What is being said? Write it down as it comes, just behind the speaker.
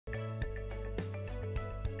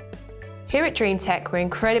Here at Dreamtek, we're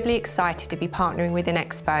incredibly excited to be partnering with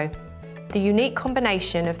INXPO. The unique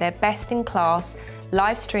combination of their best-in-class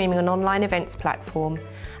live streaming and online events platform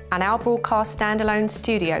and our broadcast standalone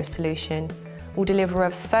studio solution will deliver a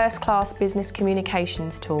first-class business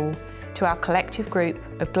communications tool to our collective group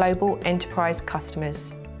of global enterprise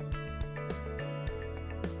customers.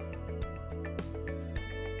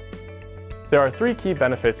 There are three key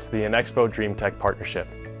benefits to the INXPO Dreamtek partnership.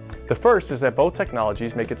 The first is that both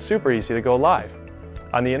technologies make it super easy to go live.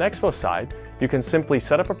 On the INXPO side, you can simply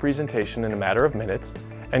set up a presentation in a matter of minutes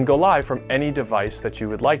and go live from any device that you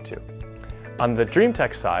would like to. On the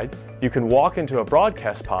Dreamtek side, you can walk into a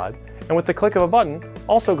broadcast pod and with the click of a button,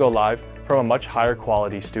 also go live from a much higher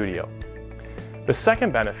quality studio. The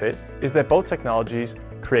second benefit is that both technologies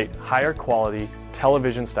create higher quality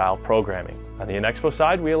television-style programming. On the INXPO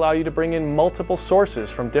side, we allow you to bring in multiple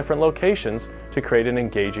sources from different locations to create an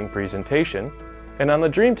engaging presentation. And on the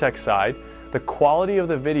Dreamtek side, the quality of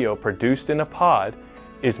the video produced in a pod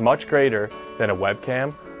is much greater than a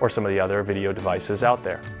webcam or some of the other video devices out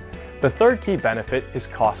there. The third key benefit is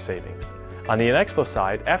cost savings. On the INXPO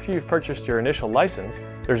side, after you've purchased your initial license,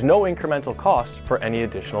 there's no incremental cost for any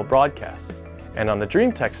additional broadcasts. And on the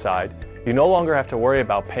Dreamtek side, you no longer have to worry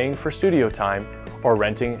about paying for studio time or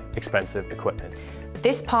renting expensive equipment.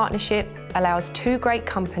 This partnership allows two great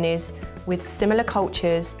companies with similar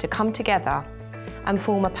cultures to come together and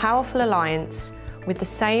form a powerful alliance with the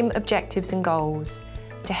same objectives and goals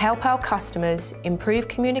to help our customers improve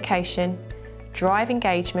communication, drive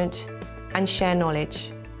engagement, and share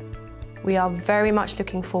knowledge. We are very much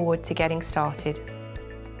looking forward to getting started.